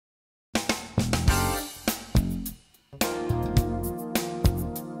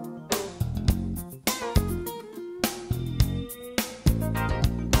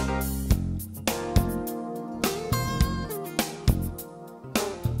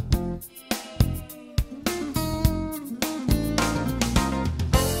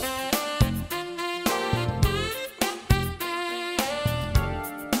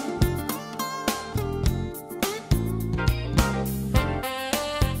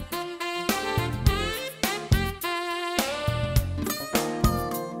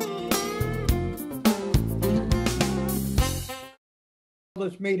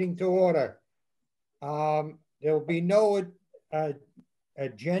this meeting to order. There will be no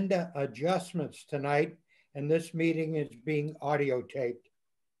agenda adjustments tonight, and this meeting is being audio taped.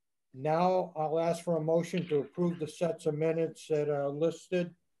 Now I'll ask for a motion to approve the sets of minutes that are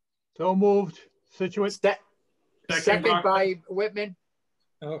listed. So moved. Situate. Second by Whitman.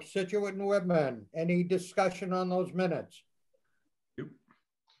 Oh, Situate and Whitman. Any discussion on those minutes? Yep.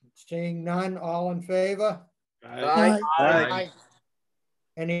 Seeing none, all in favor? Aye. Aye.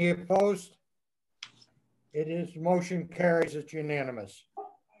 Any opposed? It is, motion carries, it's unanimous.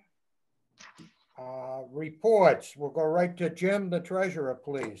 Reports, we'll go right to Jim, the treasurer,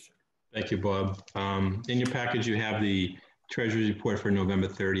 please. Thank you, Bob. In your package, you have the Treasury report for November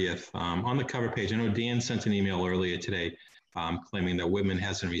 30th. On the cover page, I know Dan sent an email earlier today claiming that Whitman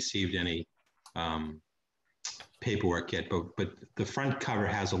hasn't received any paperwork yet, but the front cover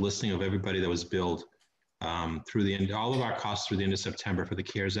has a listing of everybody that was billed through the end, all of our costs through the end of September for the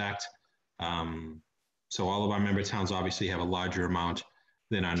CARES Act. So all of our member towns obviously have a larger amount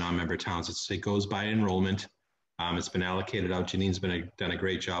than our non-member towns. It goes by enrollment. It's been allocated out. Janine's done a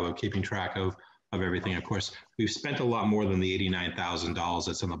great job of keeping track of everything. Of course, we've spent a lot more than the $89,000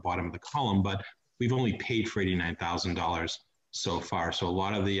 that's on the bottom of the column, but we've only paid for $89,000 so far. So a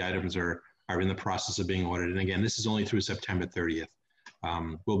lot of the items are in the process of being ordered. And again, this is only through September 30th.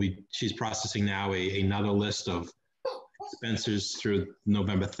 She's processing now another list of expenses through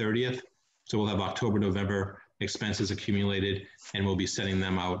November 30th. So we'll have October, November expenses accumulated, and we'll be sending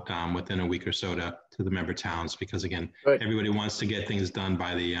them out within a week or so to the member towns, because again, everybody wants to get things done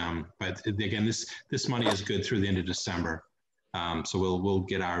by the, but again, this money is good through the end of December. So we'll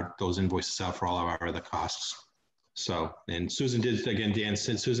get those invoices out for all of our other costs. So, and Susan did, again, Dan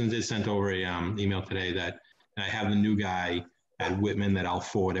said, Susan did send over a email today that I have the new guy at Whitman that I'll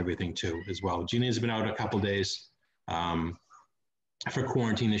forward everything to as well. Jeannie has been out a couple days for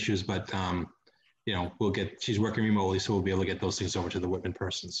quarantine issues, but you know, she's working remotely, so we'll be able to get those things over to the Whitman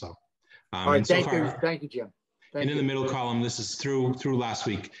person. So, all right, thank you, Jim. And in the middle column, this is through last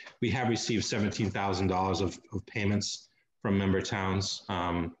week, we have received $17,000 of payments from member towns.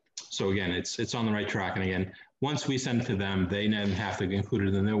 So again, it's on the right track. And again, once we send it to them, they then have to include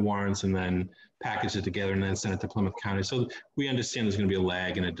it in their warrants and then package it together and then send it to Plymouth County. So we understand there's going to be a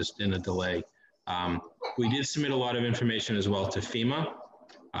lag and a delay. We did submit a lot of information as well to FEMA.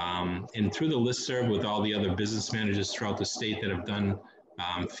 And through the listserv with all the other business managers throughout the state that have done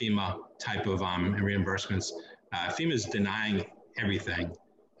FEMA type of reimbursements, FEMA is denying everything,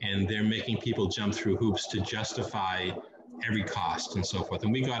 and they're making people jump through hoops to justify every cost and so forth.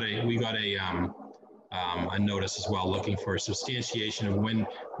 And we got a notice as well looking for a substantiation of when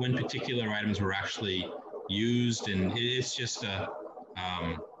particular items were actually used, and it's just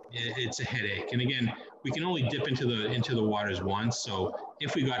it's a headache. And again, we can only dip into the waters once. So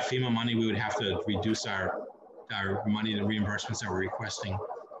if we got FEMA money, we would have to reduce our money, the reimbursements that we're requesting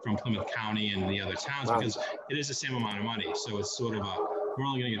from Plymouth County and the other towns, because it is the same amount of money. So it's sort of we're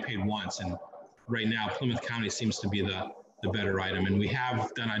only going to get paid once. And right now, Plymouth County seems to be the better item. And we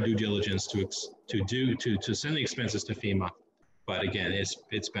have done our due diligence to send the expenses to FEMA. But again,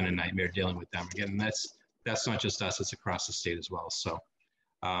 it's been a nightmare dealing with them. Again, that's not just us, it's across the state as well. So,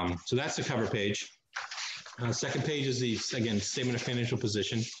 so that's the cover page. Second page is again, statement of financial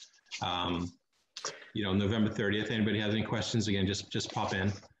position. You know, November 30th. Anybody has any questions? Again, just pop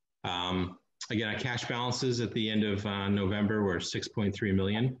in. Again, our cash balances at the end of November were 6.3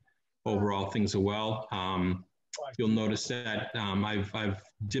 million. Overall, things are well. You'll notice that I've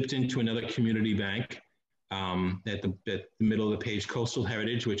dipped into another community bank at the middle of the page, Coastal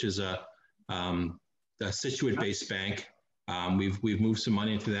Heritage, which is a Situate-based bank. We've moved some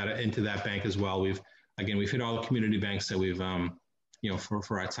money into that bank as well. We've hit all the community banks that we've you know,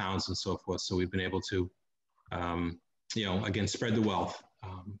 for our towns and so forth. So we've been able to you know, again, spread the wealth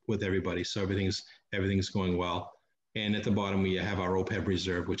with everybody. So everything's going well. And at the bottom, we have our OPEB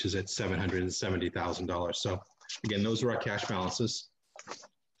reserve, which is at $770,000. So again, those are our cash balances.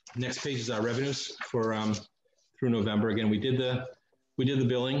 Next page is our revenues for through November. Again, we did the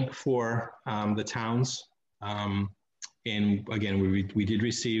billing for the towns. And again, we did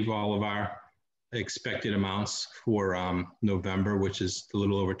receive all of our expected amounts for November, which is a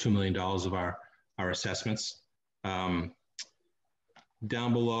little over $2 million of our assessments. Down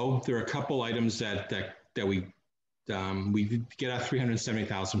below, there are a couple items that we get our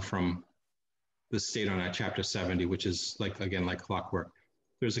 $370,000 from the state on our Chapter 70, which is like clockwork.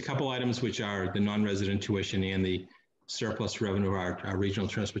 There's a couple items which are the non-resident tuition and the surplus revenue of our regional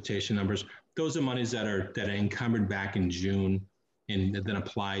transportation numbers. Those are monies that are encumbered back in June and then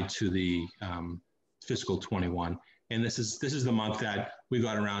applied to the fiscal 21. And this is the month that we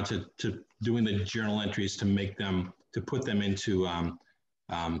got around to doing the journal entries to make them, to put them into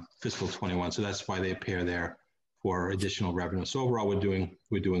fiscal 21. So that's why they appear there for additional revenue. So overall, we're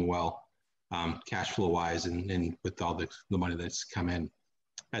doing well, cash flow wise, and with all the money that's come in.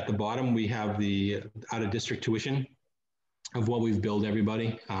 At the bottom, we have the out of district tuition of what we've billed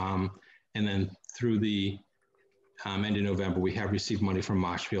everybody. And then through the end of November, we have received money from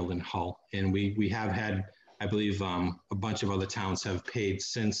Marshfield and Hull. And we have had, I believe, a bunch of other towns have paid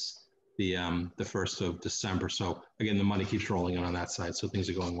since the 1st of December. So again, the money keeps rolling in on that side. So things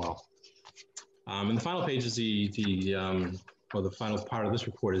are going well. And the final page is the final part of this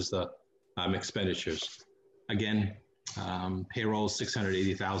report is the expenditures. Again, payroll is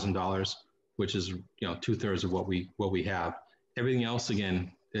 $680,000, which is 2/3 of what we have. Everything else,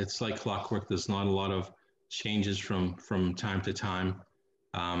 again, it's like clockwork. There's not a lot of changes from time to time.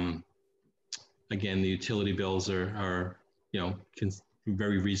 Again, the utility bills are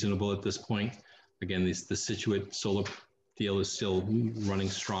very reasonable at this point. Again, the Situate solar deal is still running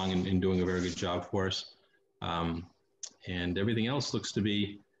strong and doing a very good job for us. And everything else looks to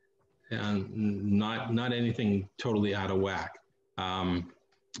be not anything totally out of whack.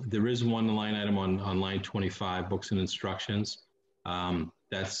 There is one line item on line 25, books and instructions. I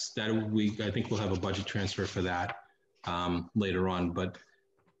think we'll have a budget transfer for that later on. But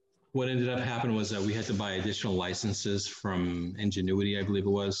what ended up happening was that we had to buy additional licenses from Ingenuity, I believe it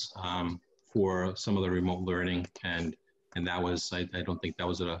was, for some of the remote learning, and that was I don't think that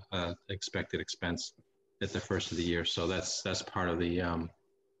was a expected expense at the first of the year. So that's part of the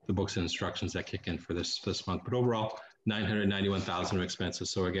books and instructions that kick in for this month. But overall, $991,000 of expenses.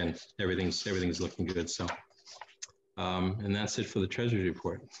 So again, everything's looking good. So and that's it for the Treasury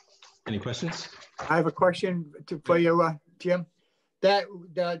report. Any questions? I have a question for you, Jim. That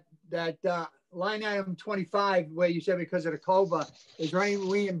line item 25, where you said because of the COVA, is there any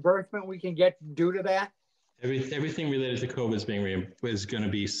reimbursement we can get due to that? Everything related to COVA is going to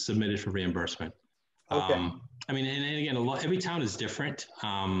be submitted for reimbursement. Okay. I mean, and again, every town is different.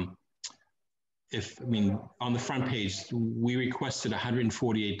 On the front page, we requested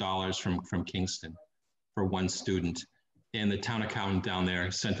 $148 from Kingston for one student, and the town accountant down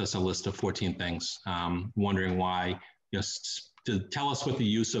there sent us a list of 14 things, wondering why, to tell us what the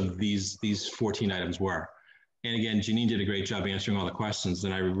use of these 14 items were. And again, Janine did a great job answering all the questions,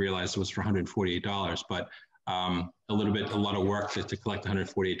 and I realized it was for $148, but a lot of work to collect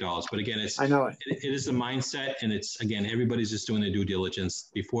 $148. But again, I know it is a mindset, and it's, again, everybody's just doing their due diligence.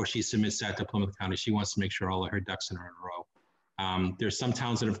 Before she submits that to Plymouth County, she wants to make sure all of her ducks are in a row. There's some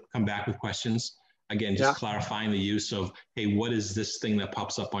towns that have come back with questions. Again, just clarifying the use of, hey, what is this thing that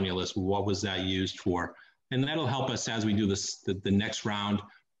pops up on your list? What was that used for? And that'll help us as we do this, the next round.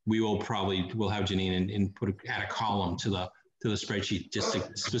 We'll have Janine and add a column to the spreadsheet, just to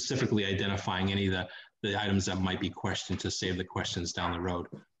specifically identifying any of the items that might be questioned, to save the questions down the road.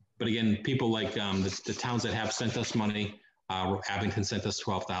 But again, people like the towns that have sent us money, Abington sent us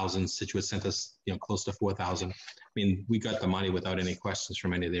 $12,000, Situate sent us close to $4,000. I mean, we got the money without any questions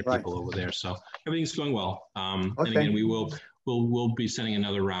from any of their people over there. So everything's going well. And again, we'll be sending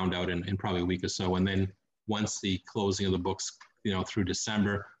another round out in probably a week or so. And then once the closing of the books, through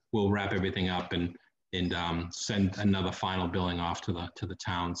December, we'll wrap everything up and send another final billing off to the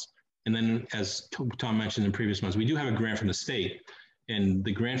towns. And then, as Tom mentioned in previous months, we do have a grant from the state, and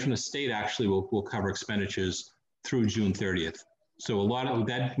the grant from the state actually will cover expenditures through June 30th. So a lot of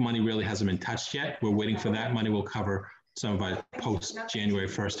that money really hasn't been touched yet. We're waiting for that money. Will cover some of our post January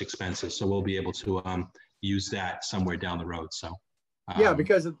 1st expenses. So we'll be able to use that somewhere down the road. So yeah,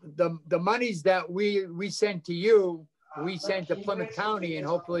 because the monies that we sent to you, we sent to Plymouth County, and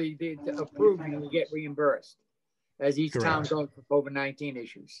hopefully they approve and we get reimbursed as each town goes for COVID-19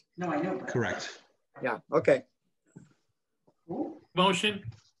 issues. No, I know. Correct. Yeah. Okay. Motion.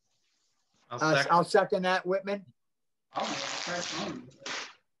 I'll second that, Whitman.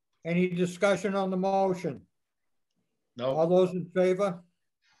 Any discussion on the motion? No. All those in favor?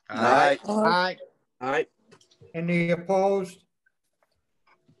 Aye. Aye. Aye. Any opposed?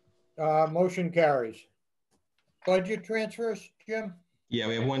 Motion carries. Budget transfers, Jim? Yeah,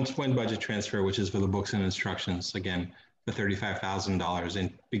 we have one budget transfer, which is for the books and instructions, again, for $35,000.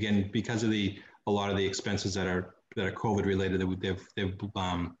 And again, because of a lot of the expenses that are COVID related, they've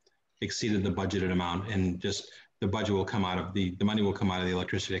exceeded the budgeted amount, and just the budget will come out of the money will come out of the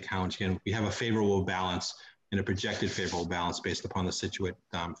electricity account. Again, we have a favorable balance and a projected favorable balance based upon the Situate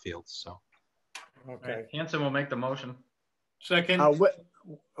fields. So, okay. Right. Hanson will make the motion. Second.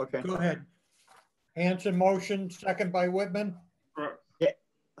 Okay. Go ahead. Hanson motion, second by Whitman. Yeah.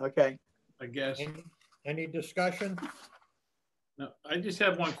 Okay. I guess. Any discussion? No, I just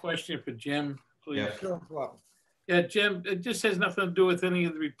have one question for Jim, please. Yeah. Sure, Bob. Yeah, Jim, it just has nothing to do with any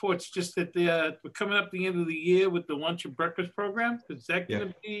of the reports, just that we're coming up the end of the year with the lunch and breakfast program. Is that going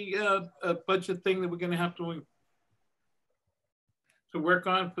to be a budget thing that we're going to have to work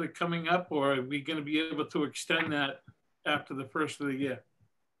on for the coming up, or are we going to be able to extend that after the first of the year?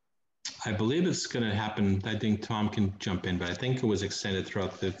 I believe it's going to happen. I think Tom can jump in, but I think it was extended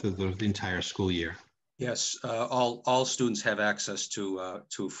throughout the entire school year. Yes, all students have access to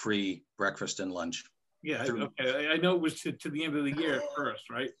free breakfast and lunch. Yeah, okay. I know it was to the end of the year first,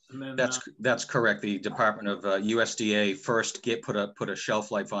 right? And then that's correct. The Department of USDA first put a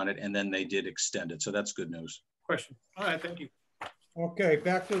shelf life on it, and then they did extend it. So that's good news. Question. All right, thank you. Okay,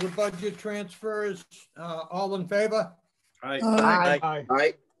 back to the budget transfers. All in favor? All right. Aye.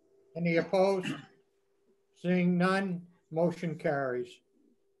 Aye. Any opposed? Seeing none, motion carries.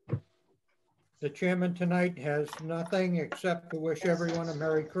 The chairman tonight has nothing except to wish everyone a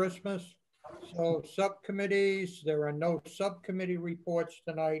Merry Christmas. So subcommittees, there are no subcommittee reports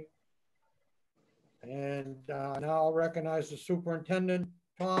tonight. And now I'll recognize the superintendent,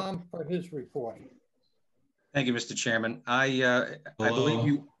 Tom, for his report. Thank you, Mr. Chairman. I believe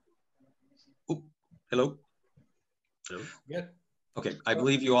you. Oh, hello. Yeah. Okay, I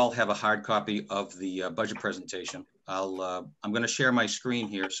believe you all have a hard copy of the budget presentation. I'm going to share my screen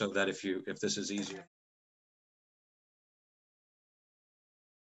here so that if this is easier.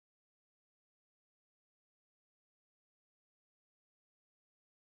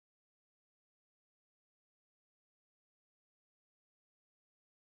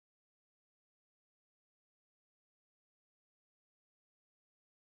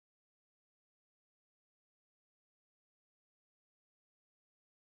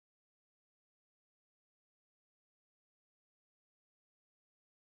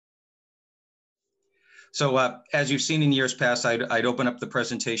 So as you've seen in years past, I'd open up the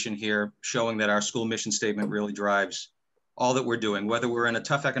presentation here showing that our school mission statement really drives all that we're doing, whether we're in a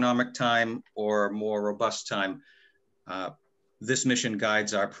tough economic time or more robust time. This mission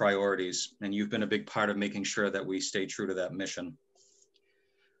guides our priorities, and you've been a big part of making sure that we stay true to that mission.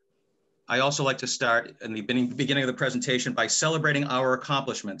 I also like to start in the beginning of the presentation by celebrating our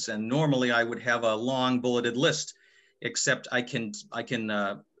accomplishments. And normally I would have a long bulleted list, except I can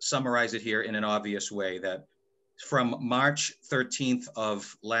summarize it here in an obvious way that from March 13th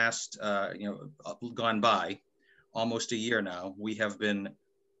of last, gone by, almost a year now, we have been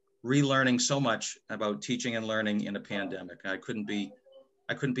relearning so much about teaching and learning in a pandemic. I couldn't be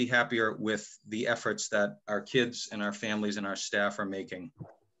happier with the efforts that our kids and our families and our staff are making.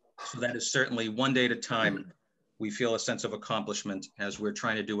 So that is certainly one day at a time, we feel a sense of accomplishment as we're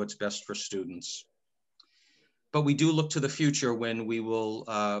trying to do what's best for students. But we do look to the future when we will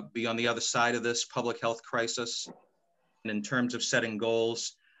be on the other side of this public health crisis. And in terms of setting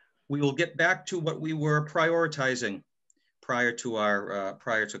goals, we will get back to what we were prioritizing prior to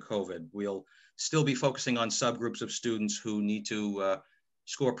COVID. We'll still be focusing on subgroups of students who need to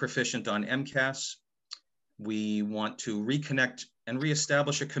score proficient on MCAS. We want to reconnect and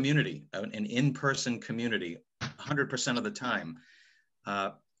reestablish a community, an in-person community, 100% of the time.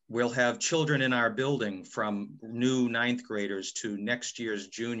 We'll have children in our building from new 9th graders to next year's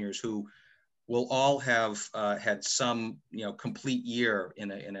juniors who will all have had some, complete year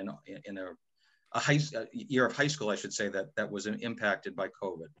in a year of high school, I should say, that was impacted by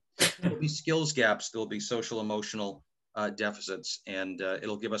COVID. There'll be skills gaps, there'll be social emotional deficits, and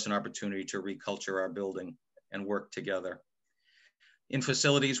it'll give us an opportunity to reculture our building and work together. In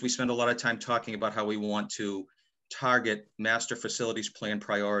facilities, we spend a lot of time talking about how we want to target master facilities plan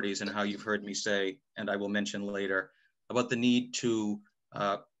priorities and how you've heard me say, and I will mention later, about the need to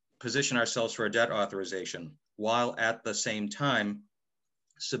position ourselves for a debt authorization while at the same time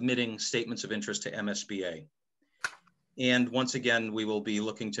submitting statements of interest to MSBA. And once again, we will be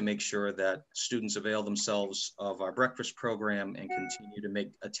looking to make sure that students avail themselves of our breakfast program and continue to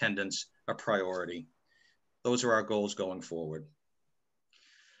make attendance a priority. Those are our goals going forward.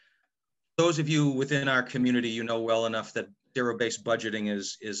 Those of you within our community, you know well enough that zero-based budgeting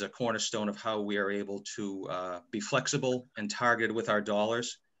is a cornerstone of how we are able to be flexible and targeted with our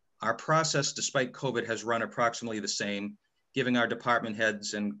dollars. Our process, despite COVID, has run approximately the same, giving our department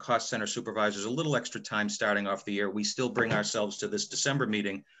heads and cost center supervisors a little extra time starting off the year. We still bring ourselves to this December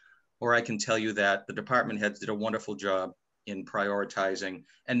meeting, where I can tell you that the department heads did a wonderful job in prioritizing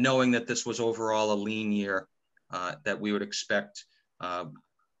and knowing that this was overall a lean year that we would expect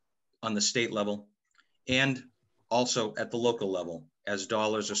on the state level and also at the local level as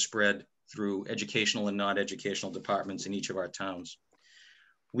dollars are spread through educational and non-educational departments in each of our towns.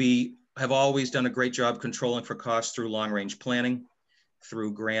 We have always done a great job controlling for costs through long-range planning,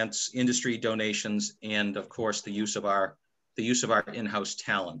 through grants, industry donations, and of course, the use of our in-house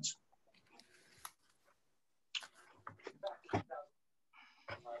talent.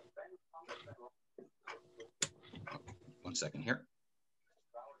 One second here.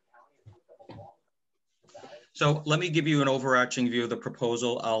 So let me give you an overarching view of the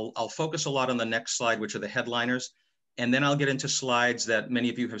proposal. I'll focus a lot on the next slide, which are the headliners, and then I'll get into slides that many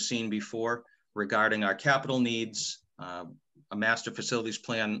of you have seen before regarding our capital needs, a master facilities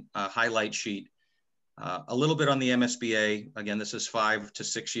plan highlight sheet, a little bit on the MSBA. Again, this is 5 to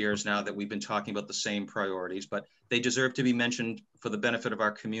 6 years now that we've been talking about the same priorities, but they deserve to be mentioned for the benefit of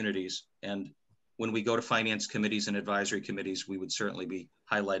our communities. And when we go to finance committees and advisory committees, we would certainly be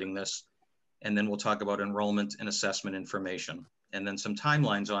highlighting this. And then we'll talk about enrollment and assessment information, and then some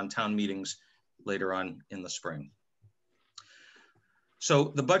timelines on town meetings later on in the spring.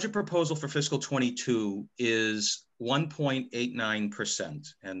 So the budget proposal for fiscal 22 is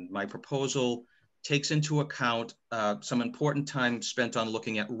 1.89%. And my proposal takes into account some important time spent on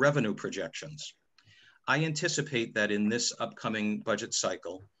looking at revenue projections. I anticipate that in this upcoming budget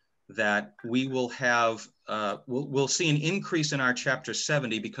cycle, that we will have, we'll see an increase in our Chapter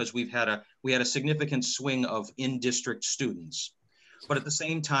 70 because we had a significant swing of in-district students, but at the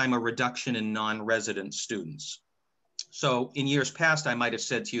same time, a reduction in non-resident students. So in years past, I might have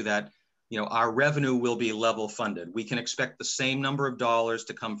said to you that, our revenue will be level funded. We can expect the same number of dollars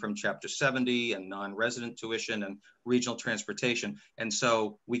to come from Chapter 70 and non-resident tuition and regional transportation. And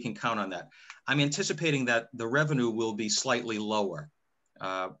so we can count on that. I'm anticipating that the revenue will be slightly lower.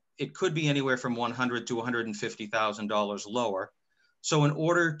 It could be anywhere from $100,000 to $150,000 lower. So in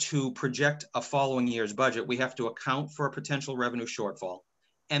order to project a following year's budget, we have to account for a potential revenue shortfall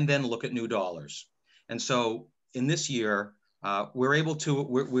and then look at new dollars. And so in this year,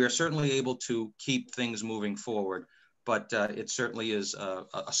 we're certainly able to keep things moving forward, but it certainly is a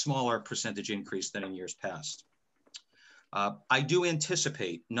smaller percentage increase than in years past. I do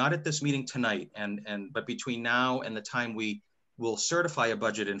anticipate, not at this meeting tonight, but between now and the time we will certify a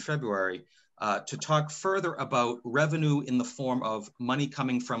budget in February, to talk further about revenue in the form of money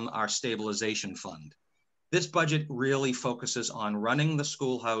coming from our stabilization fund. This budget really focuses on running the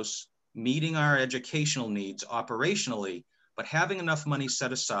schoolhouse, meeting our educational needs operationally, but having enough money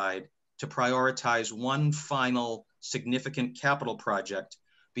set aside to prioritize one final significant capital project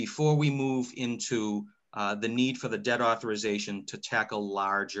before we move into the need for the debt authorization to tackle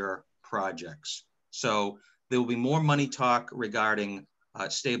larger projects. So there will be more money talk regarding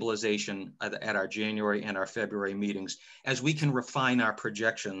stabilization at our January and our February meetings as we can refine our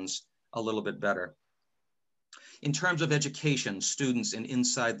projections a little bit better. In terms of education, students and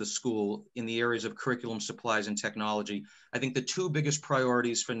inside the school in the areas of curriculum, supplies, and technology, I think the two biggest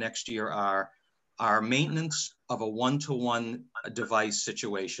priorities for next year are our maintenance of a one-to-one device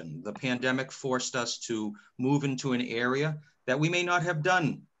situation. The pandemic forced us to move into an area that we may not have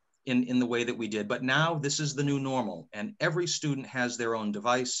done in the way that we did, but now this is the new normal and every student has their own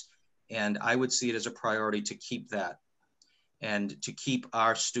device, and I would see it as a priority to keep that and to keep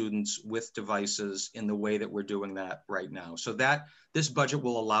our students with devices in the way that we're doing that right now. So that this budget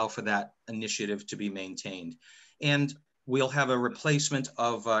will allow for that initiative to be maintained. And we'll have a replacement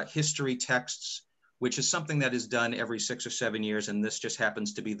of history texts, which is something that is done every 6 or 7 years, and this just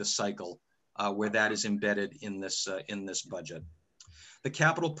happens to be the cycle where that is embedded in this budget. The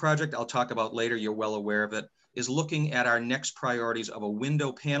capital project I'll talk about later, you're well aware of it, is looking at our next priorities of a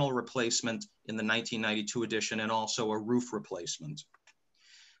window panel replacement in the 1992 edition and also a roof replacement.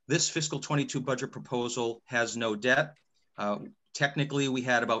 This fiscal 22 budget proposal has no debt. Technically, we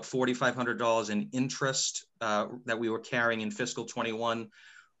had about $4,500 in interest that we were carrying in fiscal 21.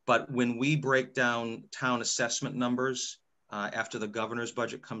 But when we break down town assessment numbers after the governor's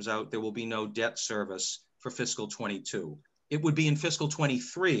budget comes out, there will be no debt service for fiscal 22. It would be in fiscal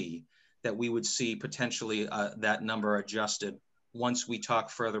 23 that we would see potentially that number adjusted once we talk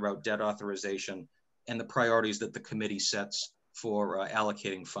further about debt authorization and the priorities that the committee sets for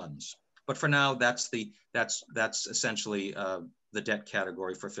allocating funds. But for now, that's essentially the debt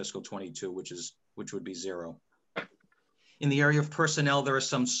category for fiscal 22, which would be zero. In the area of personnel, there are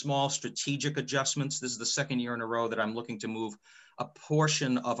some small strategic adjustments. This is the second year in a row that I'm looking to move a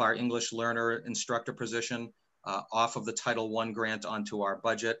portion of our English learner instructor position off of the Title I grant onto our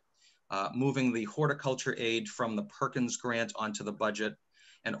budget, moving the horticulture aid from the Perkins grant onto the budget,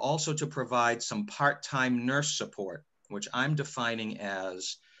 and also to provide some part-time nurse support, which I'm defining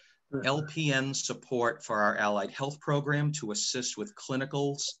as LPN support for our allied health program to assist with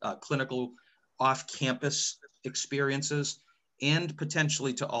clinical off-campus experiences, and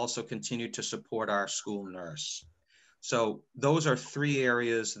potentially to also continue to support our school nurse. So those are three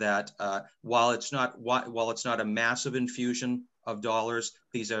areas that, while it's not a massive infusion of dollars,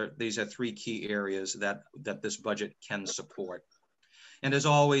 these are three key areas that this budget can support. And as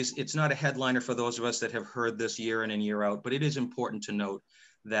always, it's not a headliner for those of us that have heard this year in and year out, but it is important to note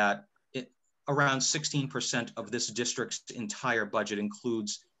that around 16% of this district's entire budget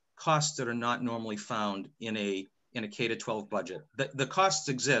includes costs that are not normally found in a K-12 budget. The costs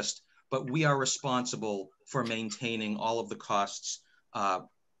exist, but we are responsible for maintaining all of the costs on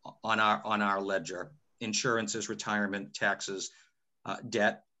our ledger. Insurances, retirement, taxes,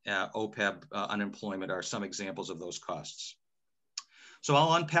 debt, OPEB, unemployment are some examples of those costs. So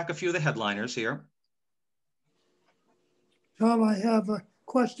I'll unpack a few of the headliners here. Tom, I have a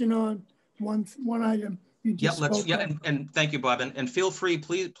question on one item you just spoke of. And thank you, Bob. And feel free,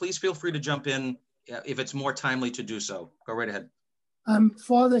 please feel free to jump in if it's more timely to do so. Go right ahead.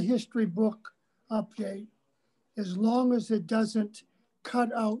 For the history book update, as long as it doesn't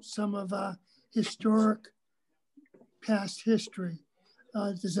cut out some of our historic past history,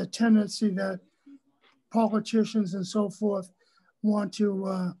 there's a tendency that politicians and so forth want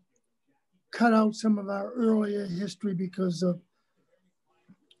to cut out some of our earlier history because of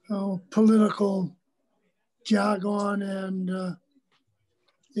political jargon and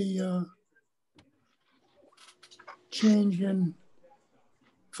the change in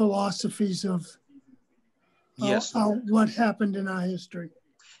philosophies of yes, what happened in our history.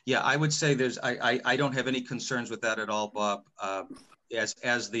 Yeah, I would say I don't have any concerns with that at all, Bob.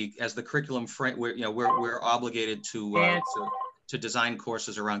 As the curriculum frame, we're obligated to design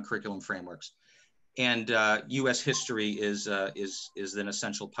courses around curriculum frameworks, and U.S. history is an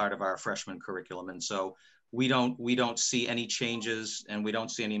essential part of our freshman curriculum, and so we don't see any changes, and we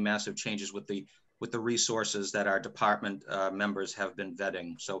don't see any massive changes with the resources that our department members have been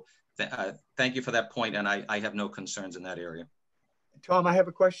vetting. So thank you for that point, and I have no concerns in that area. Tom, I have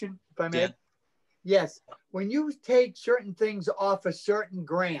a question, if I may. Dan? Yes, when you take certain things off of certain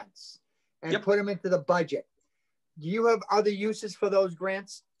grants and Yep. put them into the budget, do you have other uses for those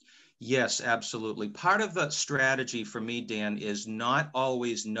grants? Yes, absolutely. Part of the strategy for me, Dan, is not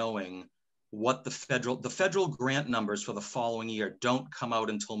always knowing what the federal grant numbers for the following year don't come out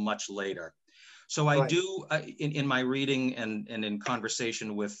until much later. So I do in my reading and in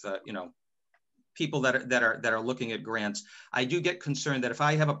conversation with people that are looking at grants, I do get concerned that if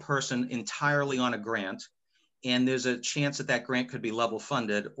I have a person entirely on a grant and there's a chance that grant could be level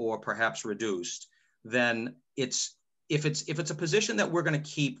funded or perhaps reduced, then if it's a position that we're going to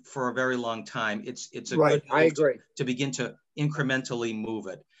keep for a very long time, it's a good move to begin to incrementally move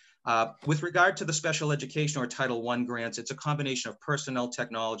it. With regard to the special education or Title I grants, it's a combination of personnel,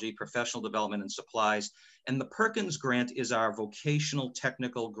 technology, professional development, and supplies. And the Perkins grant is our vocational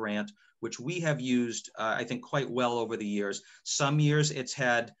technical grant, which we have used, I think, quite well over the years. Some years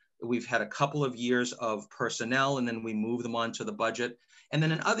we've had a couple of years of personnel, and then we move them onto the budget. And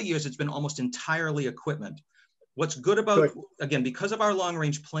then in other years, it's been almost entirely equipment. What's good about, again, because of our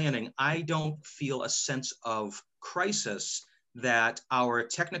long-range planning, I don't feel a sense of crisis that our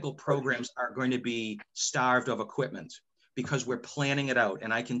technical programs are going to be starved of equipment because we're planning it out.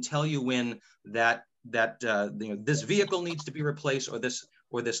 And I can tell you when this vehicle needs to be replaced or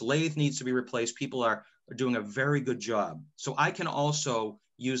this lathe needs to be replaced. People are doing a very good job. So I can also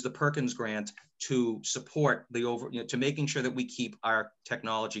use the Perkins grant to support to making sure that we keep our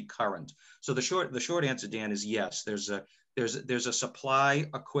technology current. So the short answer, Dan, is yes. There's a supply,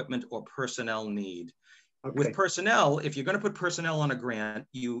 equipment, or personnel need. Okay. With personnel, if you're going to put personnel on a grant,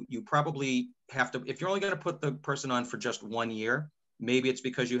 you probably have to, if you're only going to put the person on for just 1 year, maybe it's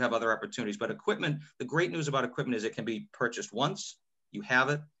because you have other opportunities. But equipment, the great news about equipment is it can be purchased once, you have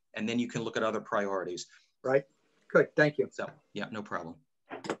it, and then you can look at other priorities. Right. Good. Thank you. So, yeah, no problem.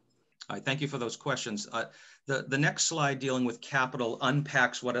 All right, thank you for those questions. The next slide dealing with capital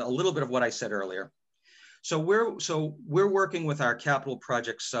unpacks a little bit of what I said earlier. So we're working with our capital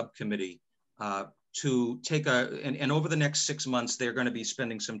project subcommittee to take and over the next 6 months, they're going to be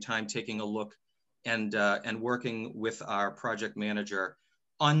spending some time taking a look and working with our project manager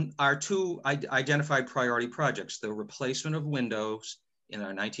on our two identified priority projects, the replacement of windows in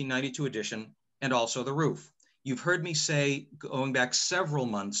our 1992 edition and also the roof. You've heard me say, going back several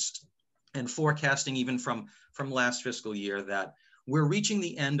months and forecasting even from last fiscal year, that we're reaching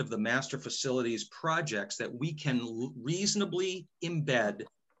the end of the master facilities projects that we can reasonably embed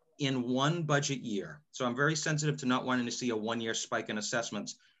in one budget year. So I'm very sensitive to not wanting to see a 1-year spike in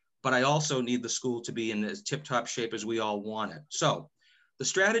assessments, but I also need the school to be in as tip-top shape as we all want it. So the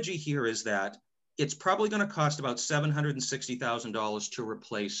strategy here is that it's probably going to cost about $760,000 to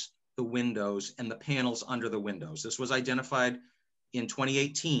replace the windows and the panels under the windows. This was identified in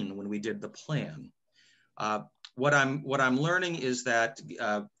 2018 when we did the plan. What I'm learning is that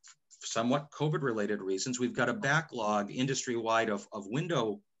somewhat COVID-related reasons, we've got a backlog industry-wide of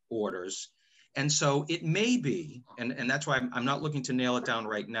window orders. And so it may be, and that's why I'm not looking to nail it down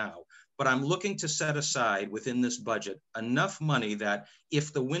right now, but I'm looking to set aside within this budget enough money that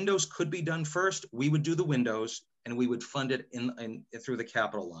if the windows could be done first, we would do the windows and we would fund it through the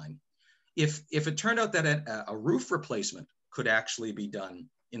capital line. If it turned out that a roof replacement could actually be done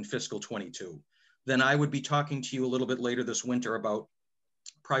in fiscal 22, then I would be talking to you a little bit later this winter about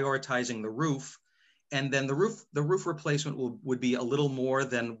prioritizing the roof. And then the roof replacement would be a little more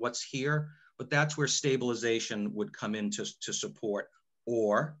than what's here, but that's where stabilization would come in to support.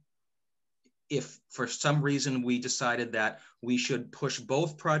 Or if for some reason we decided that we should push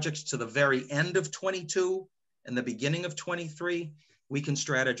both projects to the very end of 22 and the beginning of 23, we can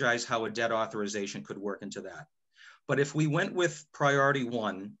strategize how a debt authorization could work into that. But if we went with priority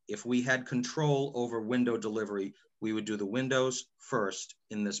one, if we had control over window delivery, we would do the windows first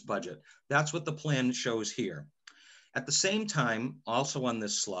in this budget. That's what the plan shows here. At the same time, also on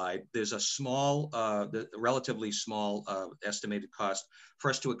this slide, there's a small, relatively small estimated cost for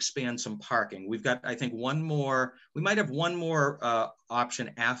us to expand some parking. We've got, I think, one more, we might have one more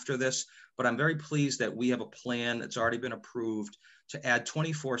option after this, but I'm very pleased that we have a plan that's already been approved to add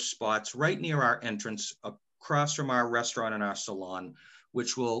 24 spots right near our entrance, across from our restaurant and our salon,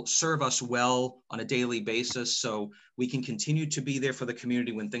 which will serve us well on a daily basis. So we can continue to be there for the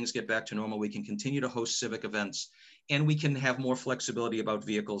community when things get back to normal. We can continue to host civic events, and we can have more flexibility about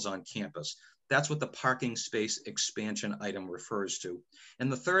vehicles on campus. That's what the parking space expansion item refers to.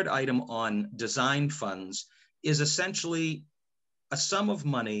 And the third item on design funds is essentially a sum of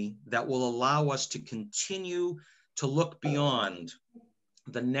money that will allow us to continue to look beyond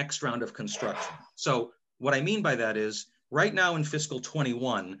the next round of construction. So what I mean by that is, right now in fiscal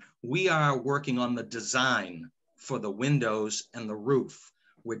 21, we are working on the design for the windows and the roof.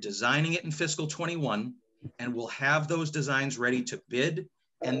 We're designing it in fiscal 21, and we'll have those designs ready to bid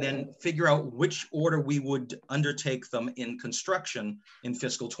and then figure out which order we would undertake them in construction in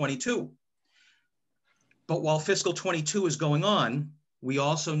fiscal 22. But while fiscal 22 is going on, we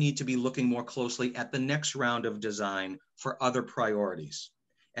also need to be looking more closely at the next round of design for other priorities.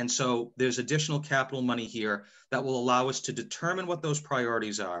 And so there's additional capital money here that will allow us to determine what those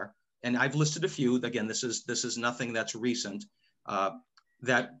priorities are. And I've listed a few. Again, this is nothing that's recent,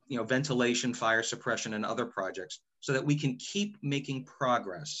 that, you know, ventilation, fire suppression, and other projects, so that we can keep making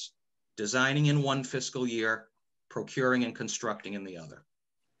progress, designing in one fiscal year, procuring and constructing in the other.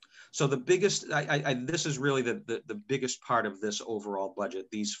 So the biggest, this is really the biggest part of this overall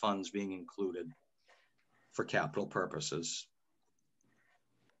budget, these funds being included for capital purposes.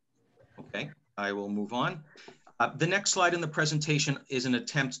 Okay, I will move on. The next slide in the presentation is an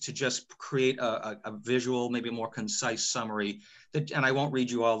attempt to just create a visual, maybe a more concise summary. And I won't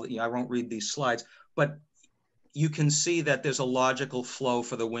read you all, I won't read these slides, but you can see that there's a logical flow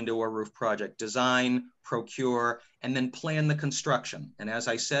for the window or roof project: design, procure, and then plan the construction. And as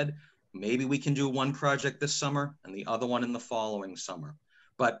I said, maybe we can do one project this summer and the other one in the following summer.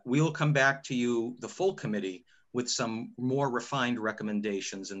 But we'll come back to you, the full committee, with some more refined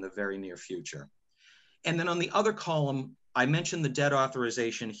recommendations in the very near future. And then on the other column, I mentioned the debt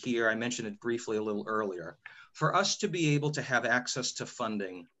authorization here. I mentioned it briefly a little earlier. For us to be able to have access to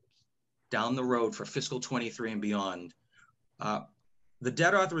funding down the road for fiscal 23 and beyond, the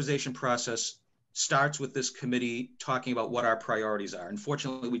debt authorization process starts with this committee talking about what our priorities are.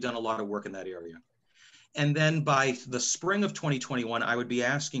 Unfortunately, we've done a lot of work in that area. And then by the spring of 2021, I would be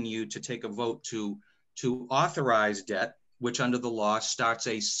asking you to take a vote to authorize debt, which under the law starts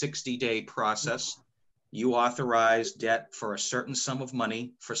a 60-day process. You authorize debt for a certain sum of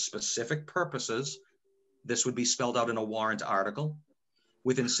money for specific purposes. This would be spelled out in a warrant article.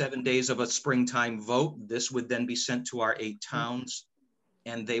 Within 7 days of a springtime vote, this would then be sent to our 8 towns,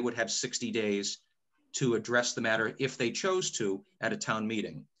 and they would have 60 days to address the matter if they chose to at a town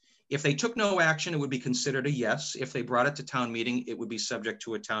meeting. If they took no action, it would be considered a yes. If they brought it to town meeting, it would be subject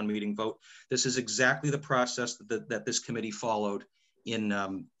to a town meeting vote. This is exactly the process that this committee followed in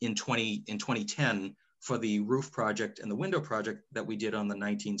 2010 for the roof project and the window project that we did on the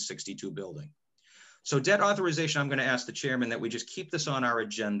 1962 building. So debt authorization, I'm going to ask the chairman that we just keep this on our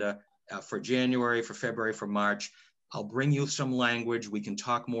agenda for January, for February, for March. I'll bring you some language. We can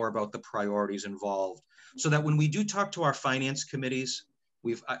talk more about the priorities involved, so that when we do talk to our finance committees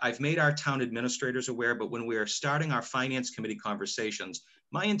I've made our town administrators aware, but when we are starting our finance committee conversations,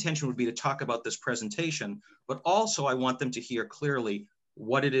 my intention would be to talk about this presentation, but also I want them to hear clearly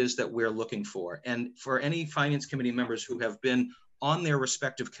what it is that we're looking for. And for any finance committee members who have been on their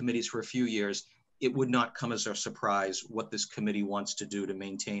respective committees for a few years, it would not come as a surprise what this committee wants to do to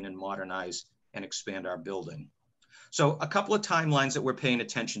maintain and modernize and expand our building. So a couple of timelines that we're paying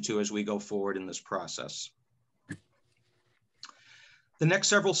attention to as we go forward in this process. The next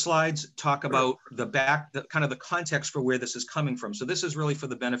several slides talk about the kind of the context for where this is coming from. So this is really for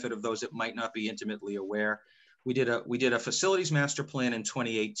the benefit of those that might not be intimately aware. We did a facilities master plan in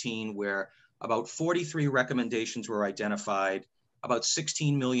 2018 where about 43 recommendations were identified, about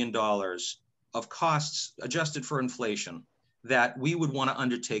 $16 million of costs adjusted for inflation that we would want to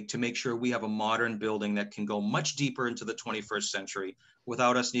undertake to make sure we have a modern building that can go much deeper into the 21st century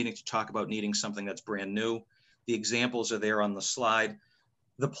without us needing to talk about needing something that's brand new. The examples are there on the slide.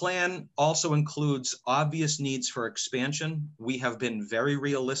 The plan also includes obvious needs for expansion. We have been very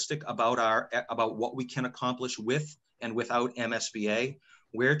realistic about what we can accomplish with and without MSBA.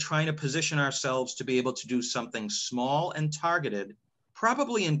 We're trying to position ourselves to be able to do something small and targeted,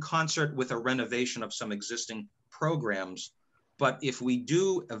 probably in concert with a renovation of some existing programs. But if we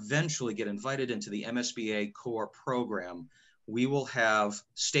do eventually get invited into the MSBA core program, we will have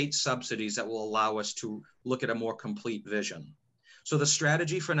state subsidies that will allow us to look at a more complete vision. So the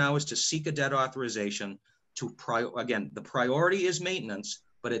strategy for now is to seek a debt authorization to, again, the priority is maintenance,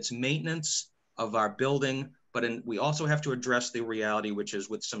 but it's maintenance of our building. But we also have to address the reality, which is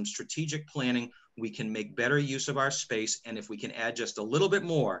with some strategic planning, we can make better use of our space. And if we can add just a little bit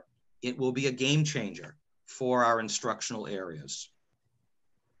more, it will be a game changer for our instructional areas.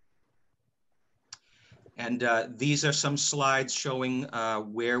 And these are some slides showing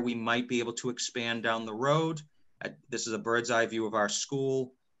where we might be able to expand down the road. This is a bird's eye view of our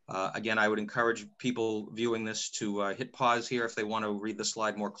school. Again, I would encourage people viewing this to hit pause here if they want to read the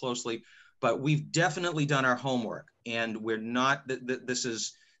slide more closely. But we've definitely done our homework, and we're not. This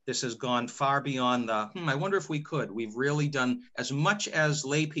has gone far beyond the. I wonder if we could. We've really done as much as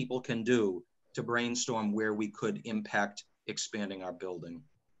lay people can do to brainstorm where we could impact expanding our building.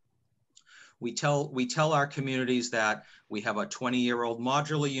 We tell our communities that we have a 20-year-old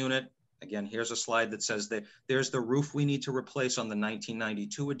modular unit. Again, here's a slide that says that there's the roof we need to replace on the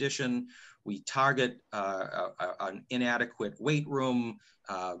 1992 edition. We target an inadequate weight room.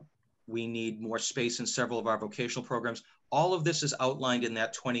 We need more space in several of our vocational programs. All of this is outlined in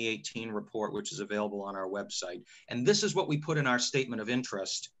that 2018 report, which is available on our website. And this is what we put in our statement of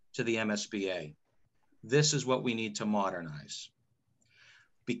interest to the MSBA. This is what we need to modernize.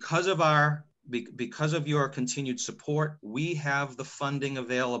 Because of your continued support, we have the funding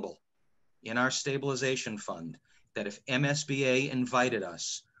available in our stabilization fund that if MSBA invited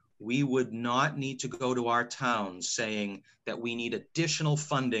us, we would not need to go to our towns saying that we need additional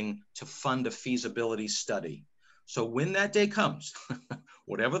funding to fund a feasibility study. So when that day comes,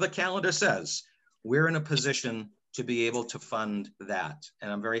 whatever the calendar says, we're in a position to be able to fund that.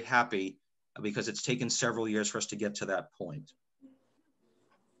 And I'm very happy because it's taken several years for us to get to that point.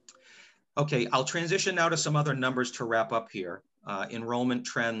 Okay, I'll transition now to some other numbers to wrap up here. Enrollment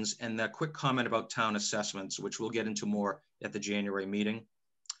trends and a quick comment about town assessments, which we'll get into more at the January meeting.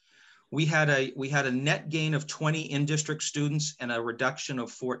 We had a net gain of 20 in-district students and a reduction of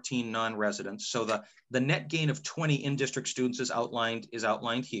 14 non-residents. So the net gain of 20 in-district students is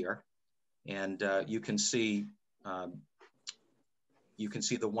outlined here, and you can see the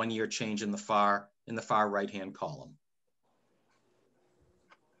 1-year change in the far right-hand column.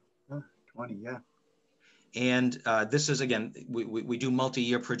 20, yeah. And this is, again, we do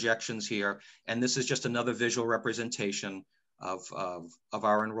multi-year projections here, and this is just another visual representation of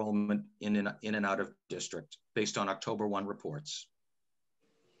our enrollment in and out of district based on October 1 reports.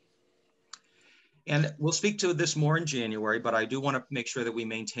 And we'll speak to this more in January, but I do want to make sure that we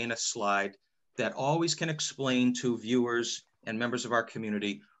maintain a slide that always can explain to viewers and members of our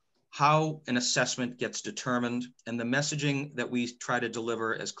community how an assessment gets determined. And the messaging that we try to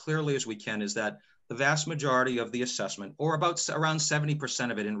deliver as clearly as we can is that the vast majority of the assessment, or around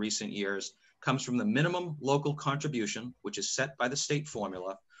 70% of it in recent years, comes from the minimum local contribution, which is set by the state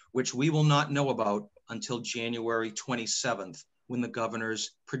formula, which we will not know about until January 27th, when the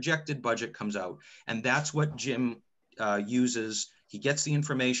governor's projected budget comes out. And that's what Jim uses. He gets the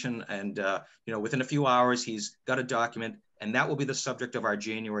information, and within a few hours, he's got a document, and that will be the subject of our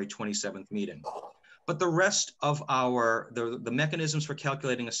January 27th meeting. But the rest of the mechanisms for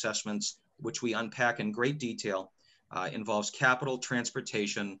calculating assessments, which we unpack in great detail, involves capital,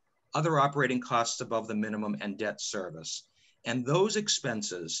 transportation, other operating costs above the minimum, and debt service. And those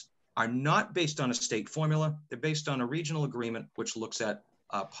expenses are not based on a state formula. They're based on a regional agreement, which looks at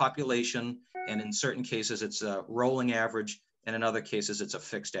population. And in certain cases, it's a rolling average. And in other cases, it's a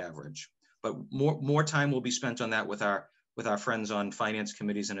fixed average. But more time will be spent on that with our friends on finance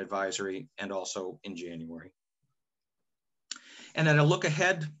committees and advisory, and also in January. And then a look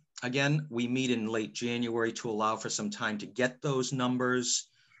ahead, again, we meet in late January to allow for some time to get those numbers.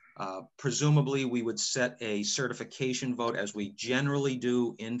 Presumably, we would set a certification vote, as we generally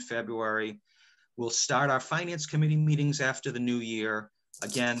do in February. We'll start our finance committee meetings after the new year.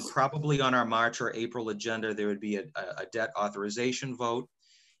 Again, probably on our March or April agenda, there would be a debt authorization vote.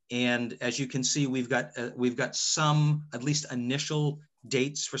 And as you can see, we've got some, at least initial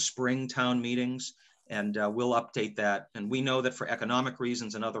dates for spring town meetings, and we'll update that. And we know that for economic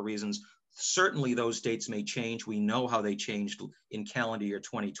reasons and other reasons, certainly those dates may change. We know how they changed in calendar year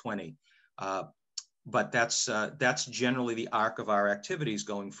 2020. But that's generally the arc of our activities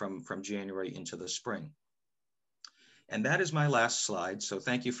going from January into the spring. And that is my last slide. So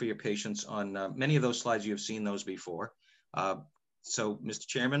thank you for your patience on many of those slides. You have seen those before. So, Mr.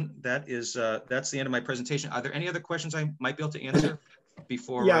 Chairman, that's the end of my presentation. Are there any other questions I might be able to answer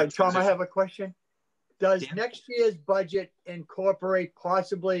before? Yeah, Tom, I have a question. Does Dan? next year's budget incorporate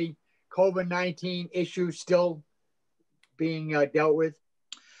possibly COVID-19 issues still being dealt with?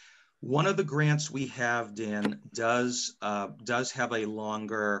 One of the grants we have, Dan, does have a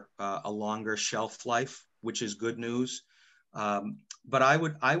longer shelf life, which is good news. But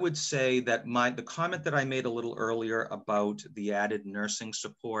I would say that the comment that I made a little earlier about the added nursing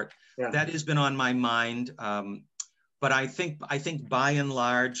support, that has been on my mind. But I think by and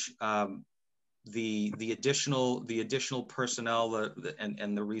large, the additional personnel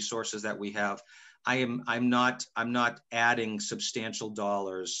and the resources that we have, I'm not adding substantial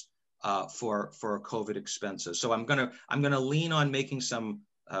dollars for COVID expenses. So I'm gonna lean on making some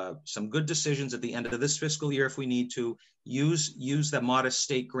good decisions at the end of this fiscal year if we need to use the modest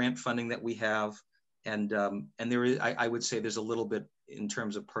state grant funding that we have, and there is, I would say there's a little bit in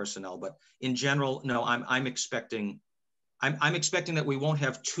terms of personnel, but in general, no, I'm expecting that we won't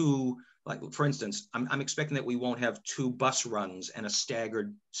have two, like for instance, I'm expecting that we won't have two bus runs and a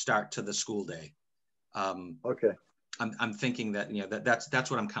staggered start to the school day. Okay. I'm thinking that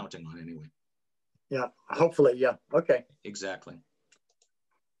that's what I'm counting on anyway. Yeah, hopefully, yeah. Okay. Exactly.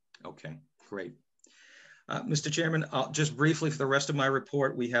 Okay, great. Mr. Chairman, just briefly for the rest of my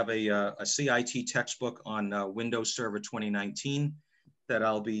report, we have a CIT textbook on Windows Server 2019 that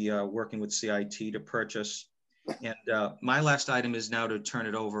I'll be working with CIT to purchase. And my last item is now to turn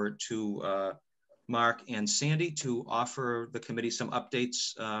it over to Mark and Sandy to offer the committee some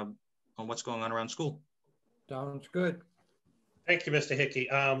updates on what's going on around school. Sounds good. Thank you, Mr. Hickey.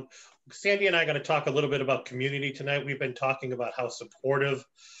 Sandy and I are going to talk a little bit about community tonight. We've been talking about how supportive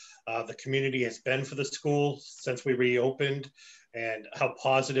the community has been for the school since we reopened, and how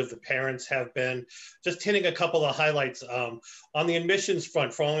positive the parents have been. Just hitting a couple of highlights. On the admissions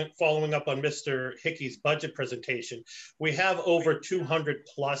front, following up on Mr. Hickey's budget presentation, we have over 200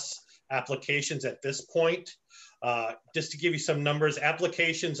 plus applications at this point. Just to give you some numbers,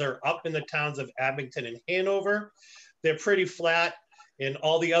 applications are up in the towns of Abington and Hanover. They're pretty flat in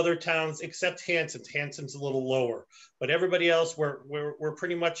all the other towns except Hanson's. Hanson's a little lower, but everybody else, we're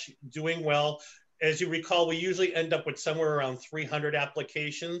pretty much doing well. As you recall, we usually end up with somewhere around 300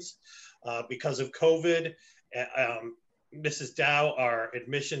 applications because of COVID. Mrs. Dow, our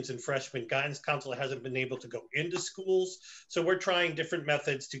admissions and freshman guidance counselor, hasn't been able to go into schools. So we're trying different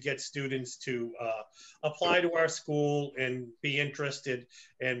methods to get students to apply to our school and be interested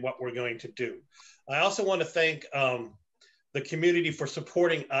in what we're going to do. I also want to thank the community for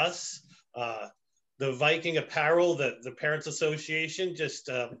supporting us. The Viking Apparel, the Parents Association, just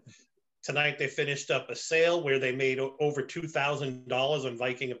tonight they finished up a sale where they made over $2,000 on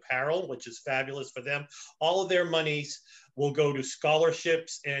Viking Apparel, which is fabulous for them. All of their monies will go to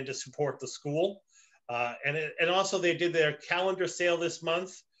scholarships and to support the school. And also they did their calendar sale this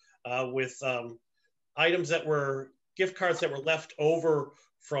month with items that were, gift cards that were left over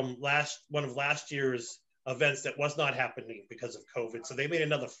from one of last year's events that was not happening because of COVID. So they made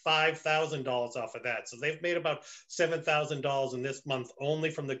another $5,000 off of that. So they've made about $7,000 in this month only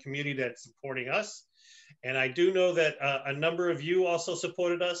from the community that's supporting us. And I do know that a number of you also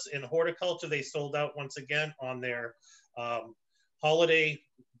supported us in horticulture. They sold out once again on their holiday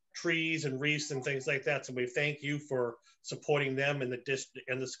trees and wreaths and things like that. So we thank you for supporting them and the district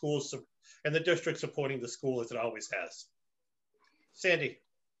and the schools and the district supporting the school as it always has. Sandy.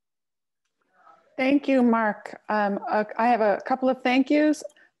 Thank you, Mark. I have a couple of thank yous.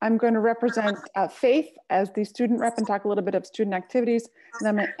 I'm going to represent Faith as the student rep and talk a little bit of student activities. And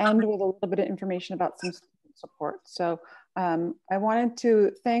I'm going to end with a little bit of information about some student support. So I wanted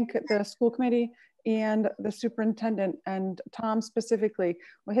to thank the school committee and the superintendent, and Tom specifically.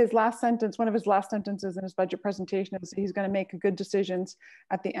 Well, his last sentence, one of his last sentences in his budget presentation is he's going to make good decisions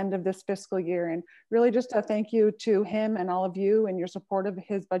at the end of this fiscal year. And really just a thank you to him and all of you and your support of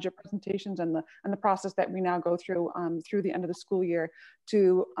his budget presentations and the process that we now go through through the end of the school year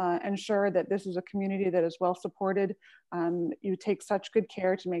to ensure that this is a community that is well supported. You take such good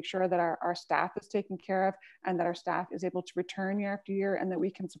care to make sure that our staff is taken care of and that our staff is able to return year after year and that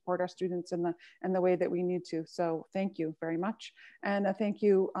we can support our students in the way that we need to. So thank you very much. And a thank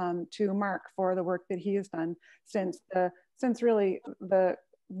you to Mark for the work that he has done since really the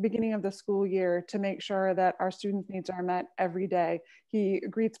beginning of the school year to make sure that our students' needs are met every day. He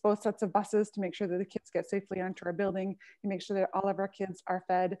greets both sets of buses to make sure that the kids get safely into our building. He makes sure that all of our kids are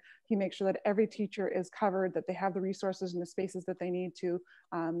fed. He makes sure that every teacher is covered, that they have the resources and the spaces that they need to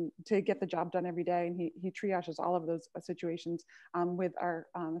get the job done every day. And he triages all of those situations with our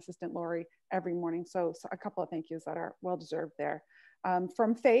assistant Lori every morning. So a couple of thank yous that are well deserved there.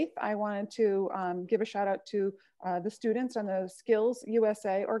 From Faith, I wanted to give a shout out to the students and the Skills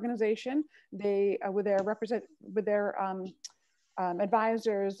USA organization. They, with their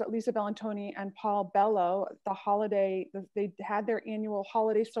advisors, Lisa Bellantoni and Paul Bello, they had their annual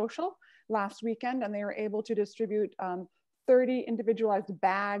holiday social last weekend, and they were able to distribute 30 individualized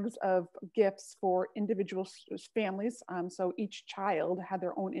bags of gifts for individual families. So each child had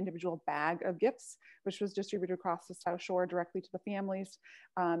their own individual bag of gifts, which was distributed across the South Shore directly to the families.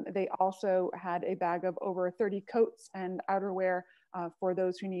 They also had a bag of over 30 coats and outerwear for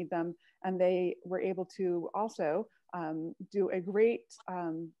those who need them. And they were able to also do a great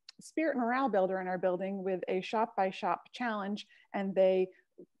spirit morale builder in our building with a shop by shop challenge. And they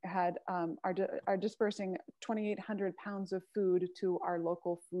are dispersing 2,800 pounds of food to our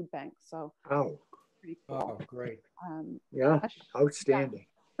local food bank. So pretty cool. Oh, great. Yeah, outstanding.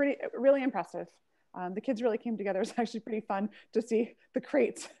 Yeah, really impressive. The kids really came together. It's actually pretty fun to see the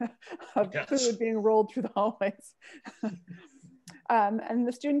crates of food being rolled through the hallways. And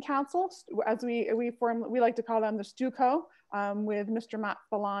the student council, as we like to call them the STUCO, with Mr. Matt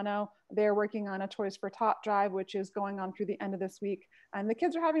Folano. They're working on a Toys for Tot drive, which is going on through the end of this week. And the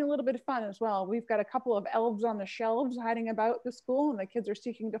kids are having a little bit of fun as well. We've got a couple of elves on the shelves hiding about the school, and the kids are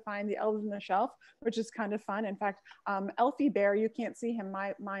seeking to find the elves on the shelf, which is kind of fun. In fact, Elfie Bear, you can't see him.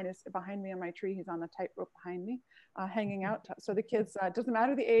 Mine is behind me on my tree. He's on the tightrope behind me, hanging out. So the kids, doesn't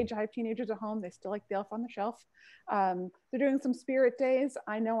matter the age, I have teenagers at home, they still like the elf on the shelf. They're doing some spirit days.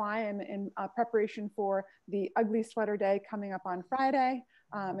 I know I am in preparation for the ugly sweater day coming up on Friday.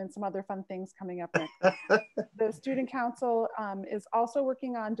 And some other fun things coming up next. The student council is also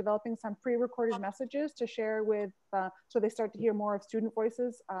working on developing some pre-recorded messages to share with, so they start to hear more of student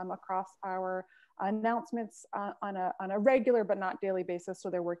voices across our announcements on a regular but not daily basis. So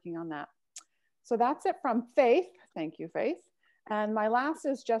they're working on that. So that's it from Faith. Thank you, Faith. And my last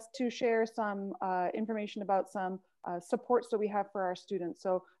is just to share some information about some supports that we have for our students.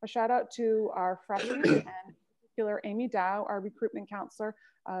 So a shout out to our freshmen and Amy Dow, our recruitment counselor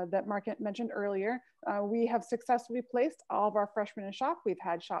that Mark mentioned earlier. We have successfully placed all of our freshmen in shop. We've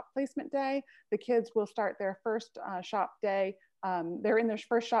had shop placement day. The kids will start their first shop day. They're in their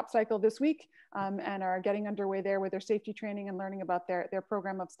first shop cycle this week and are getting underway there with their safety training and learning about their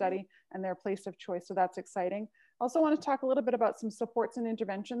program of study and their place of choice. So that's exciting. Also want to talk a little bit about some supports and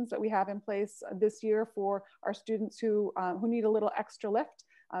interventions that we have in place this year for our students who need a little extra lift.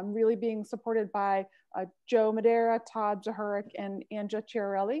 Really being supported by Joe Madera, Todd Zahurik, and Anja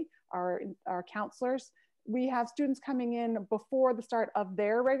Chiarelli, our counselors. We have students coming in before the start of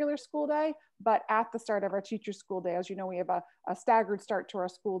their regular school day, but at the start of our teacher school day. As you know, we have a staggered start to our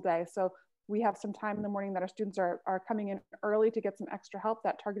school day. So we have some time in the morning that our students are coming in early to get some extra help.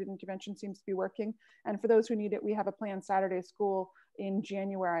 That targeted intervention seems to be working. And for those who need it, we have a planned Saturday school in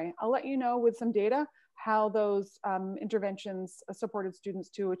January. I'll let you know with some data how those interventions supported students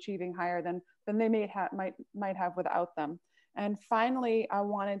to achieving higher than they might have without them. And finally, I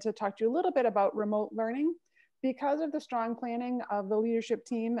wanted to talk to you a little bit about remote learning. Because of the strong planning of the leadership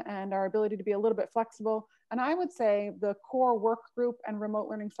team and our ability to be a little bit flexible, and I would say the core work group and remote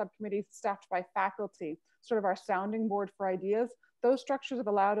learning subcommittee staffed by faculty, sort of our sounding board for ideas, those structures have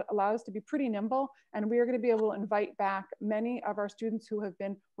allowed us to be pretty nimble, and we are going to be able to invite back many of our students who have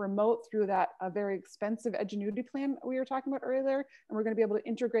been remote through that very expensive Edgenuity plan we were talking about earlier, and we're going to be able to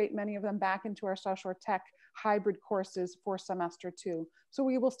integrate many of them back into our South Shore Tech hybrid courses for semester 2. So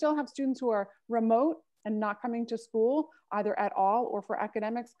we will still have students who are remote and not coming to school either at all or for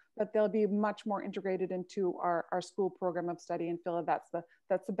academics, but they'll be much more integrated into our school program of study and feel that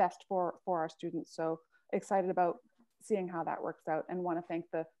that's the best for our students. So excited about seeing how that works out, and want to thank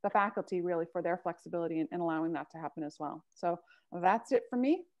the faculty really for their flexibility in allowing that to happen as well. So that's it for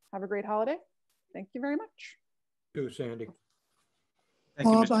me. Have a great holiday. Thank you very much. Thank you, Sandy. Thank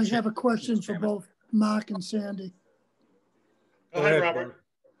you, Bob, Mr. I Chair- have a question Mr. for Chairman. both Mark and Sandy. Go ahead, Robert.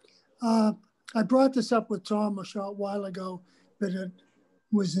 I brought this up with Tom a short while ago, but it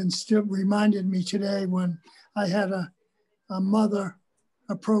was reminded me today when I had a mother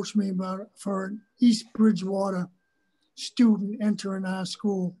approach me for an East Bridgewater student entering our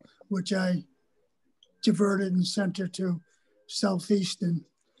school, which I diverted and sent her to Southeastern.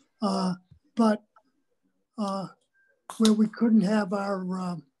 But where we couldn't have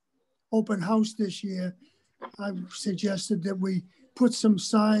our open house this year, I suggested that we put some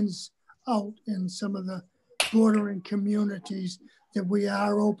signs out in some of the bordering communities that we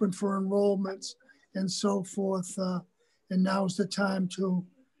are open for enrollments and so forth. And now's the time to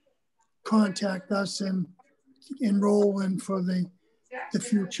contact us and enroll in for the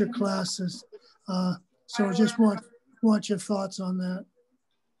future classes. So I just want your thoughts on that.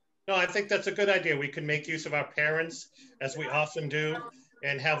 No, I think that's a good idea. We can make use of our parents, as we often do,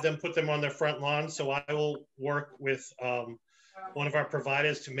 and have them put them on their front lawn. So I will work with one of our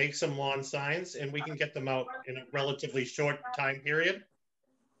providers to make some lawn signs, and we can get them out in a relatively short time period.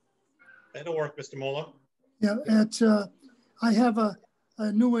 That'll work, Mr. Mola. Yeah, I have a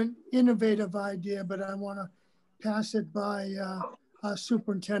new and innovative idea, but I want to pass it by our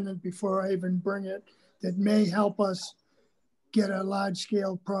superintendent before I even bring it, that may help us get a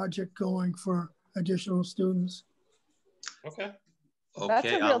large-scale project going for additional students. Okay. That's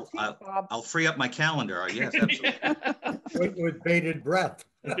a Okay, real team, Bob. I'll free up my calendar. Yes, absolutely. With bated breath.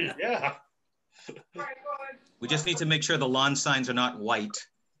 Yeah. We just need to make sure the lawn signs are not white.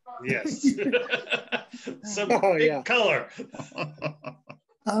 Yes. Some big color.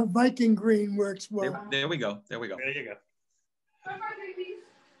 Viking green works well. There we go. There we go. There you go.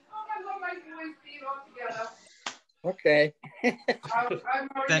 Okay. Thank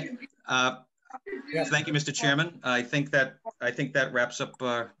you, Mr. Chairman. I think that wraps up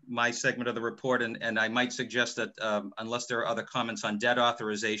my segment of the report, and I might suggest that unless there are other comments on debt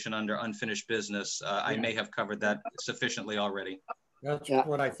authorization under unfinished business, I may have covered that sufficiently already. That's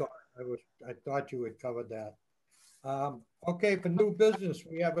what I thought. I thought you had covered that. Okay, for new business,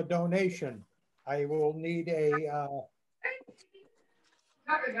 we have a donation. I will need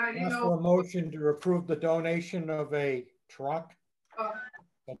ask for a motion to approve the donation of a truck, a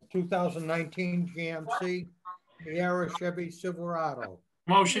 2019 GMC Sierra Chevy Silverado.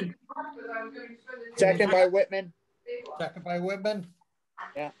 Motion. Second by Whitman. Second by Whitman.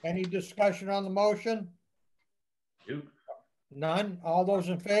 Yeah. Any discussion on the motion? None. All those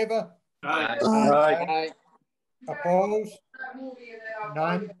in favor? Aye. Aye. Opposed?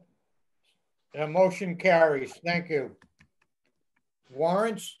 None. The motion carries. Thank you.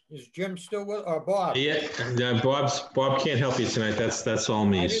 Warrants, is Jim still with, or Bob? Yeah, Bob can't help you tonight. That's all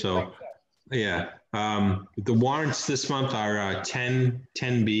me. So, yeah. The warrants this month are 10,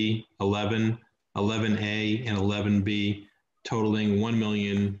 10B, 11, 11A, and 11B, totaling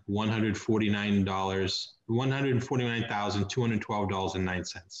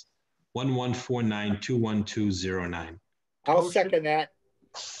 $1,149,212.09. 1149-21209. I'll second that.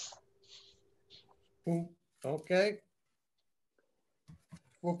 Okay.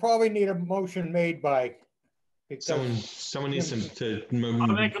 We'll probably need a motion made by. Someone needs to. I'll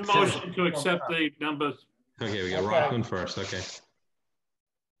make a motion to accept the numbers. Okay, we got Rockland first. Okay.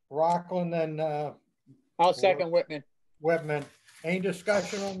 Rockland and I'll second Whitman. Whitman. Any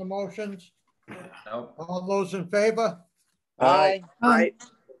discussion on the motions? No. All those in favor? Aye. Aye.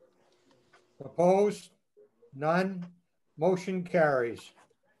 Opposed? None. Motion carries.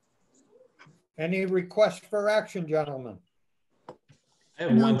 Any requests for action, gentlemen? I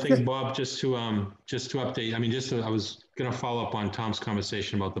have one thing, Bob, just to update. I mean, I was going to follow up on Tom's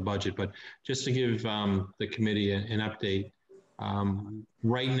conversation about the budget, but just to give the committee an update.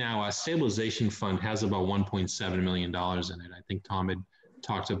 Right now, our stabilization fund has about $1.7 million in it. I think Tom had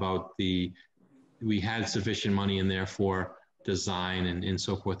talked about we had sufficient money in there for design and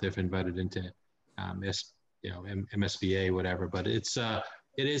so forth if embedded into MSBA, whatever. But has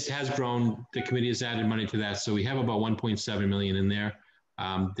grown. The committee has added money to that, so we have about 1.7 million in there.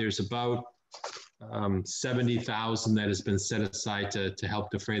 There's about 70,000 that has been set aside to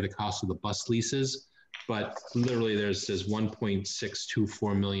help defray the cost of the bus leases, but literally there's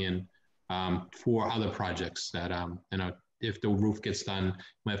 1.624 million for other projects that if the roof gets done,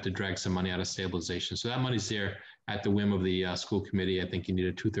 we have to drag some money out of stabilization. So that money's there at the whim of the school committee. I think you need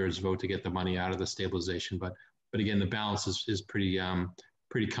a 2/3 vote to get the money out of the stabilization. But again, the balance is pretty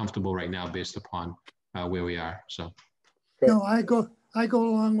comfortable right now based upon where we are. So. No, I go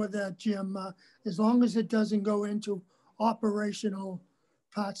along with that, Jim. As long as it doesn't go into operational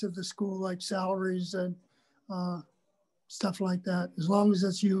parts of the school like salaries and stuff like that. As long as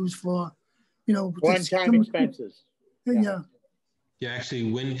it's used for, one-time expenses. Yeah. Yeah,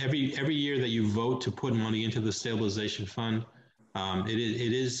 actually, when every year that you vote to put money into the stabilization fund,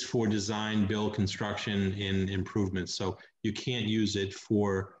 it is for design, build, construction, and improvements. So you can't use it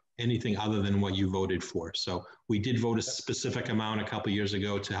for anything other than what you voted for. So we did vote a specific amount a couple of years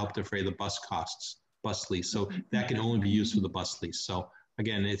ago to help defray the bus costs, bus lease. So that can only be used for the bus lease. So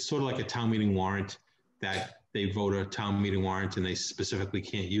again, it's sort of like a town meeting warrant that they vote a town meeting warrant and they specifically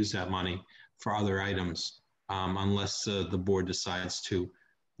can't use that money for other items unless the board decides to,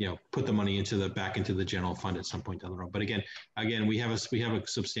 put the money back into the general fund at some point down the road. But again, we have a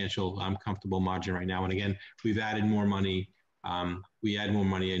substantial, comfortable margin right now. And again, we've added more money. We add more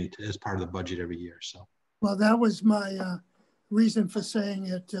money in as part of the budget every year. So. Well, that was my reason for saying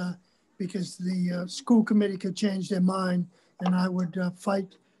it because the school committee could change their mind, and I would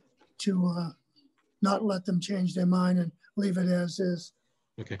fight to not let them change their mind and leave it as is.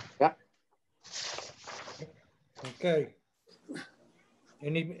 Okay. Yeah. Okay.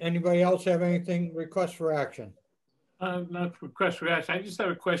 Anybody else have anything, request for action? Not request for action. I just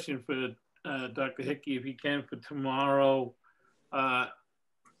have a question for Dr. Hickey, if he can, for tomorrow.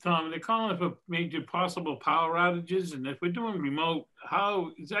 Tom, they're calling for major possible power outages, and if we're doing remote,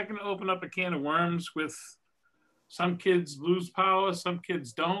 how is that going to open up a can of worms with some kids lose power, some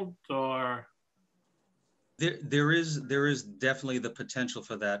kids don't, or? There is definitely the potential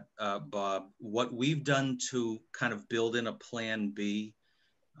for that, Bob. What we've done to kind of build in a plan B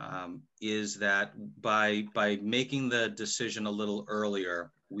is that by making the decision a little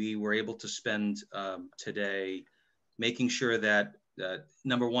earlier, we were able to spend today making sure that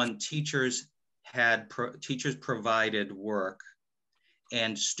number one, teachers provided work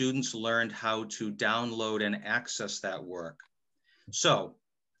and students learned how to download and access that work. So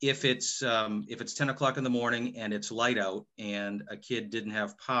if it's 10 o'clock in the morning and it's light out and a kid didn't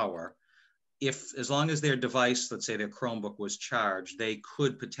have power, as long as their device, let's say their Chromebook, was charged, they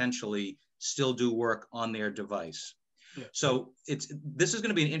could potentially still do work on their device. Yeah. So this is going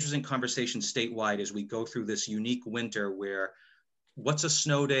to be an interesting conversation statewide as we go through this unique winter where what's a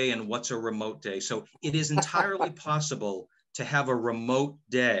snow day and what's a remote day. So it is entirely possible to have a remote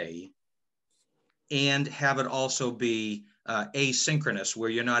day and have it also be asynchronous, where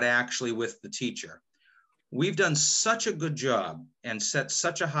you're not actually with the teacher. We've done such a good job and set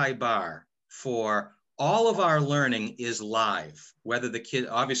such a high bar for all of our learning is live, whether the kid,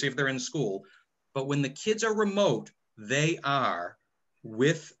 obviously if they're in school, but when the kids are remote, they are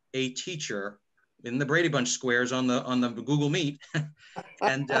with a teacher in the Brady Bunch squares on the Google Meet,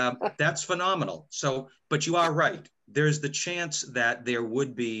 and that's phenomenal. So, but you are right. There's the chance that there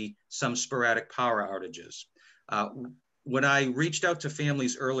would be some sporadic power outages. When I reached out to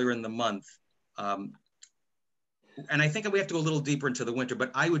families earlier in the month, and I think we have to go a little deeper into the winter,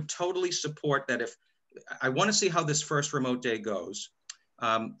 but I would totally support that. If I want to see how this first remote day goes.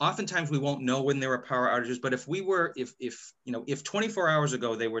 Oftentimes we won't know when there are power outages, but if 24 hours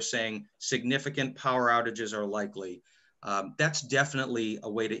ago they were saying significant power outages are likely, that's definitely a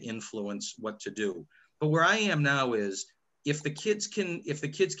way to influence what to do. But where I am now is if the kids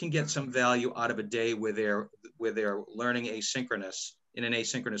can get some value out of a day where they're learning asynchronous in an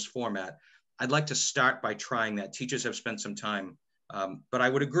asynchronous format, I'd like to start by trying that. Teachers have spent some time, but I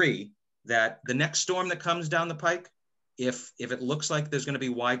would agree that the next storm that comes down the pike, if it looks like there's going to be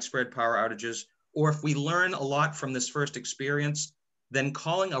widespread power outages, or if we learn a lot from this first experience, then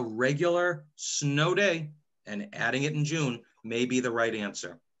calling a regular snow day and adding it in June may be the right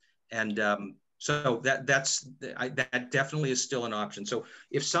answer. And so that definitely is still an option. So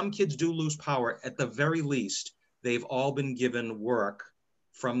if some kids do lose power, at the very least, they've all been given work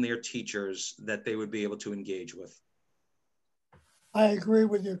from their teachers that they would be able to engage with. I agree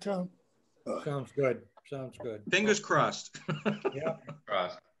with you, Tom. Sounds good. Sounds good. Fingers crossed. Yeah.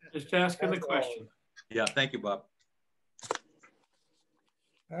 Crossed. Just asking the question. Yeah, thank you, Bob.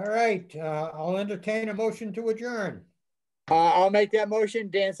 All right, I'll entertain a motion to adjourn. I'll make that motion.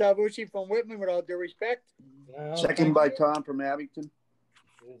 Dan Salvucci from Whitman, with all due respect. Second by Tom from Abington.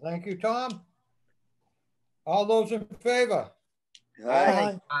 Thank you, Tom. All those in favor?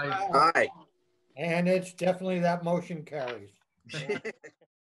 Aye. Aye. And it's definitely that motion carries.